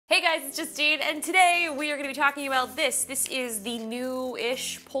Hey guys, it's Justine, and today we are going to be talking about this. This is the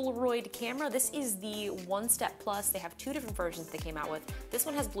new-ish Polaroid camera. This is the OneStep Plus. They have two different versions they came out with. This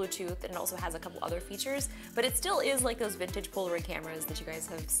one has Bluetooth, and it also has a couple other features, but it still is like those vintage Polaroid cameras that you guys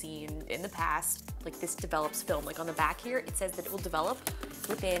have seen in the past. Like this develops film. Like on the back here, it says that it will develop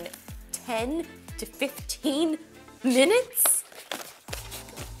within 10 to 15 minutes.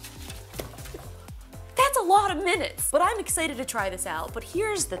 That's a lot of minutes, but I'm excited to try this out. But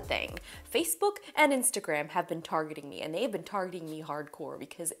here's the thing. Facebook and Instagram have been targeting me, and they've been targeting me hardcore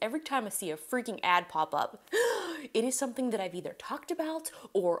because every time I see a freaking ad pop up, it is something that I've either talked about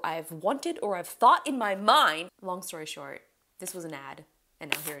or I've wanted or I've thought in my mind. Long story short, this was an ad,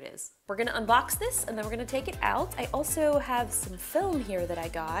 and now here it is. We're gonna unbox this and then we're gonna take it out. I also have some film here that I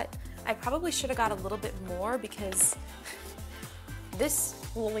got. I probably should have got a little bit more because this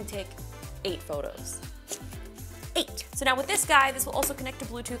will only take 8 photos. 8. So now with this guy, this will also connect to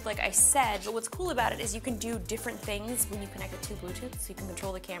Bluetooth like I said, but what's cool about it is you can do different things when you connect it to Bluetooth. So you can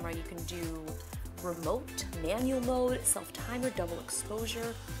control the camera, you can do remote, manual mode, self-timer, double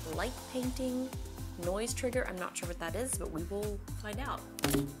exposure, light painting, noise trigger. I'm not sure what that is, but we will find out.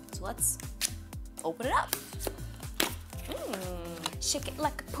 So let's open it up. Shake it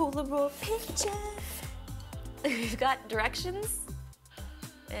like a Polaroid picture. We've got directions.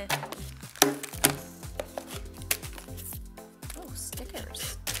 Oh,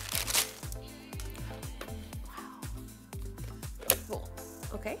 stickers. Wow. Cool.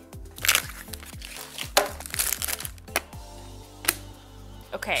 Okay.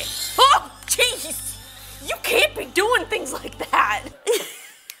 Okay. Oh, jeez! You can't be doing things like that!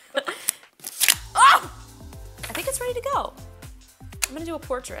 Oh! I think it's ready to go. I'm gonna do a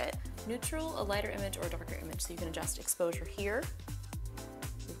portrait. Neutral, a lighter image, or a darker image, so you can adjust exposure here.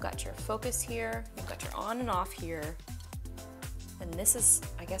 You've got your focus here, you've got your on and off here, and this is,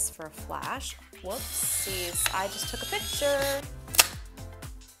 I guess, for a flash. Whoopsies, I just took a picture.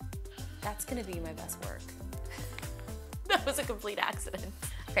 That's gonna be my best work. That was a complete accident.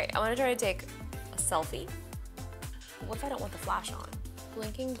 Okay, I wanna try to take a selfie. What if I don't want the flash on?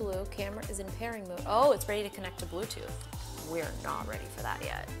 Blinking blue, camera is in pairing mode. Oh, it's ready to connect to Bluetooth. We're not ready for that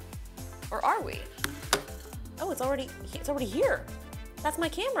yet. Or are we? Oh, it's already here. That's my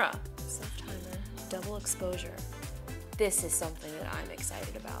camera. Self-timer, double exposure. This is something that I'm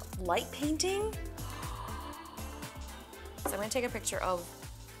excited about. Light painting? So I'm gonna take a picture of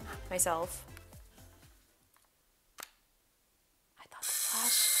myself. I thought the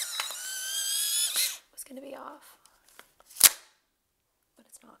flash was gonna be off, but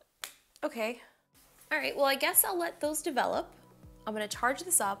it's not. Okay. All right, well, I guess I'll let those develop. I'm gonna charge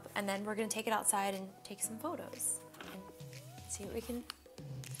this up, and then we're gonna take it outside and take some photos and see what we can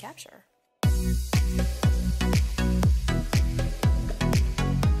capture.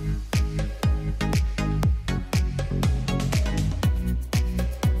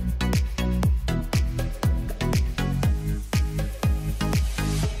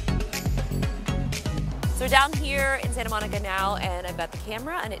 So we're down here in Santa Monica now, and I've got the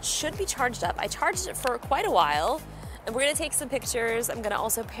camera, and it should be charged up. I charged it for quite a while, and we're gonna take some pictures. I'm gonna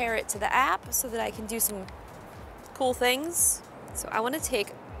also pair it to the app so that I can do some cool things. So I wanna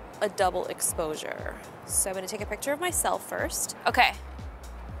take a double exposure. So I'm gonna take a picture of myself first. Okay,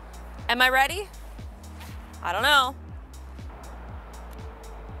 am I ready? I don't know.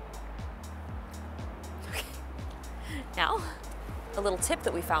 Okay. Now, a little tip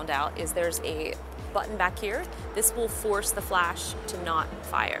that we found out is there's a button back here. This will force the flash to not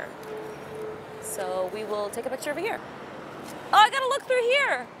fire. So we will take a picture over here. Oh, I gotta look through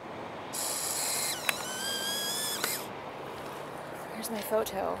here. Here's my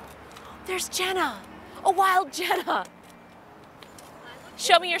photo. There's Jenna, a wild Jenna.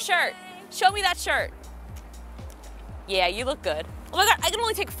 Show me your shirt. Show me that shirt. Yeah, you look good. Oh my God, I can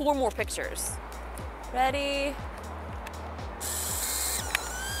only take 4 more pictures. Ready?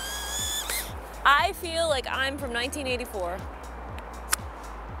 I feel like I'm from 1984.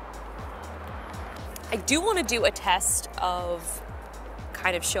 I do want to do a test of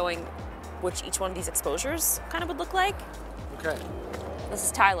kind of showing which each one of these exposures kind of would look like. Okay. This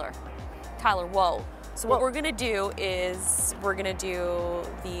is Tyler. Tyler, whoa. So what we're gonna do is we're gonna do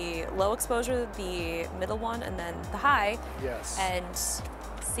the low exposure, the middle one, and then the high. Yes. And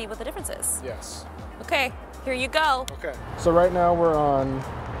see what the difference is. Yes. Okay, here you go. Okay. So right now we're on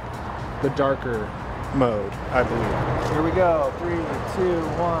the darker mode, I believe. Here we go. 3, 2,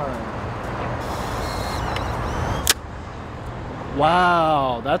 1.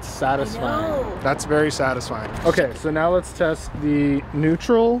 Wow, that's satisfying. That's very satisfying. Okay, so now let's test the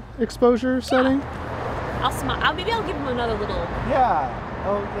neutral exposure setting. I'll smile. Maybe I'll give him another little. Yeah.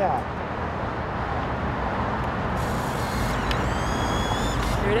 Oh, yeah.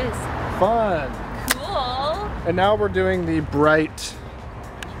 Here it is. Fun. Cool. And now we're doing the bright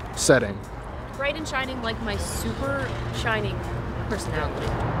setting. Bright and shining like my super shining personality.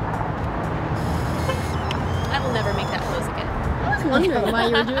 I will never make that pose again. I was wondering why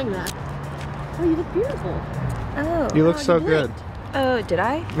you were doing that. Oh, you look beautiful. Oh. You look so good. Oh, did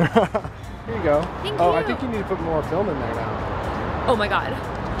I? Here you go. Thank Oh, you. I think you need to put more film in there now. Oh my god.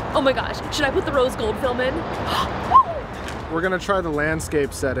 Oh my gosh. Should I put the rose gold film in? We're gonna try the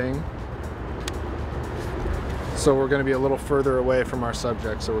landscape setting. So we're gonna be a little further away from our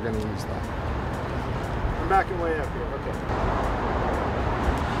subject, so we're gonna use that. I'm backing way up here, okay.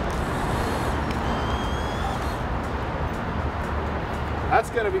 That's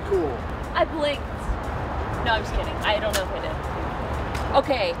gonna be cool. I blinked. No, I'm just kidding. I don't know if I did.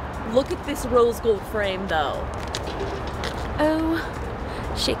 Okay, look at this rose gold frame though. Oh,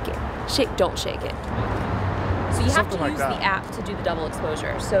 shake it. Don't shake it. So you have to use the app to do the double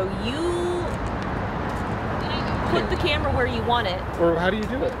exposure. So you put the camera where you want it. Or how do you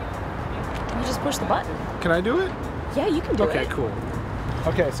do it? You just push the button. Can I do it? Yeah, you can do it. Okay, cool.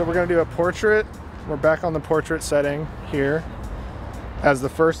 Okay, so we're gonna do a portrait. We're back on the portrait setting here as the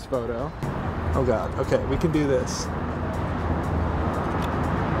first photo. Oh God, okay, we can do this.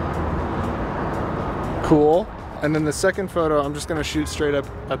 Cool. And then the second photo, I'm just gonna shoot straight up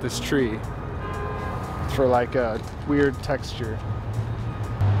at this tree for like a weird texture.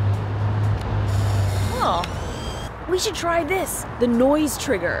 Oh, we should try this. The noise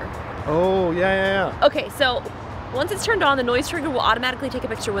trigger. Oh, yeah. Okay, so once it's turned on, the noise trigger will automatically take a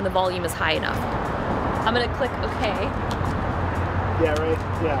picture when the volume is high enough. I'm gonna click OK. Yeah, right?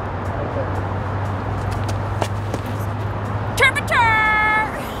 Yeah,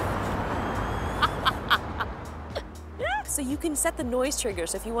 So you can set the noise trigger,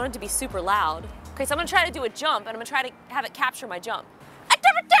 so if you want it to be super loud. Okay, so I'm gonna try to do a jump, and I'm gonna try to have it capture my jump.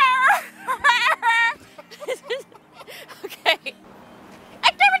 Okay.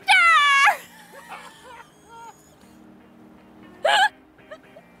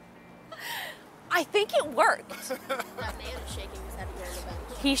 I think it worked. That man is shaking his head here on the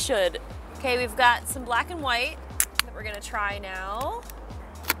bench. He should. Okay, we've got some black and white that we're gonna try now.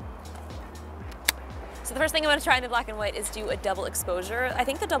 So the first thing I'm gonna try in the black and white is do a double exposure. I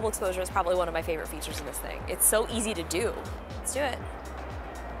think the double exposure is probably one of my favorite features in this thing. It's so easy to do. Let's do it.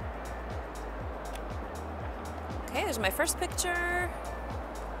 Okay, there's my first picture.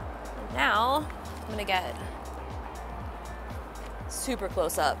 And now I'm gonna get super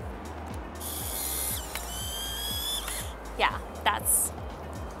close up. Yeah, that's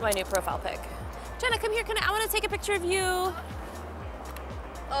my new profile pic. Jenna, come here. I want to take a picture of you.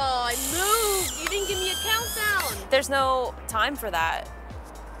 Oh, I moved. You didn't give me a countdown. There's no time for that.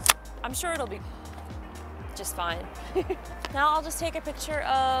 I'm sure it'll be just fine. Now I'll just take a picture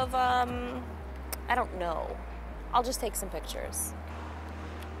of, I don't know. I'll just take some pictures.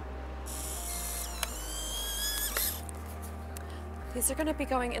 These are gonna be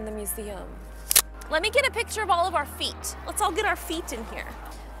going in the museum. Let me get a picture of all of our feet. Let's all get our feet in here.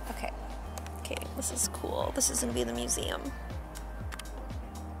 Okay, this is cool. This is gonna be the museum.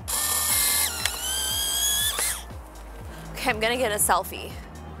 Okay, I'm gonna get a selfie.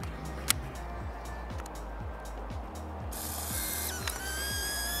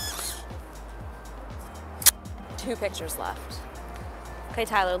 Two pictures left. Okay,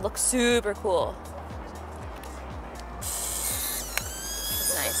 Tyler, look super cool.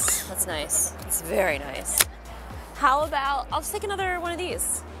 That's nice, that's nice. It's very nice. How about, I'll just take another one of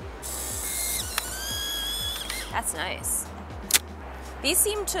these. That's nice. These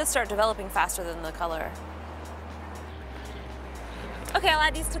seem to start developing faster than the color. Okay, I'll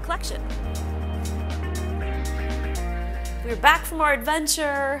add these to collection. We're back from our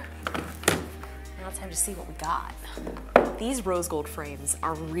adventure. Now it's time to see what we got. These rose gold frames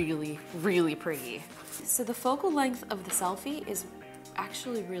are really, really pretty. So the focal length of the selfie is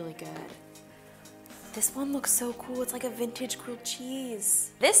actually really good. This one looks so cool. It's like a vintage grilled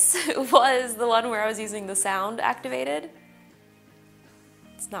cheese. This was the one where I was using the sound activated.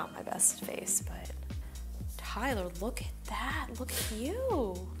 It's not my best face, but Tyler, look at that. Look at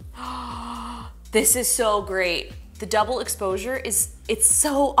you. This is so great. The double exposure it's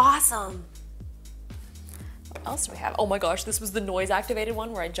so awesome. What else do we have? Oh my gosh, this was the noise activated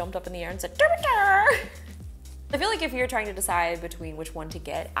one where I jumped up in the air and said, "Durr, durr." I feel like if you're trying to decide between which one to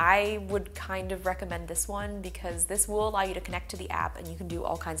get, I would kind of recommend this one because this will allow you to connect to the app and you can do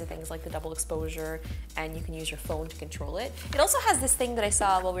all kinds of things like the double exposure and you can use your phone to control it. It also has this thing that I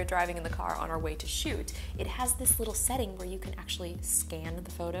saw while we were driving in the car on our way to shoot. It has this little setting where you can actually scan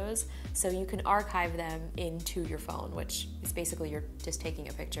the photos so you can archive them into your phone, which is basically you're just taking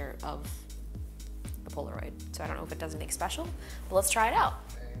a picture of the Polaroid. So I don't know if it does anything special, but let's try it out.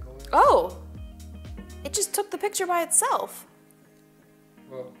 Oh! It just took the picture by itself.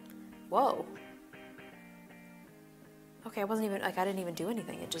 Whoa. Whoa. Okay, I didn't even do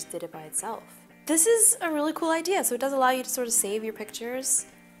anything. It just did it by itself. This is a really cool idea. So it does allow you to sort of save your pictures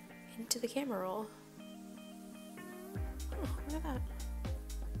into the camera roll. Oh, look at that.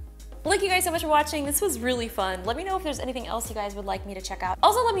 Well, thank you guys so much for watching. This was really fun. Let me know if there's anything else you guys would like me to check out.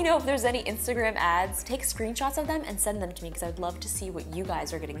 Also, let me know if there's any Instagram ads. Take screenshots of them and send them to me because I'd love to see what you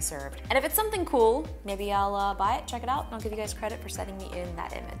guys are getting served. And if it's something cool, maybe I'll buy it, check it out, and I'll give you guys credit for sending me in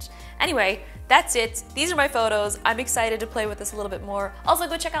that image. Anyway, that's it. These are my photos. I'm excited to play with this a little bit more. Also,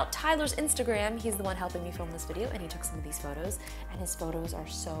 go check out Tyler's Instagram. He's the one helping me film this video, and he took some of these photos, and his photos are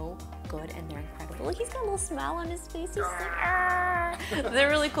so good and they're incredible. Look, he's got a little smile on his face. He's like, "Arr." They're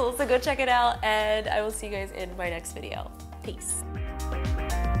really cool, so go check it out, and I will see you guys in my next video. Peace.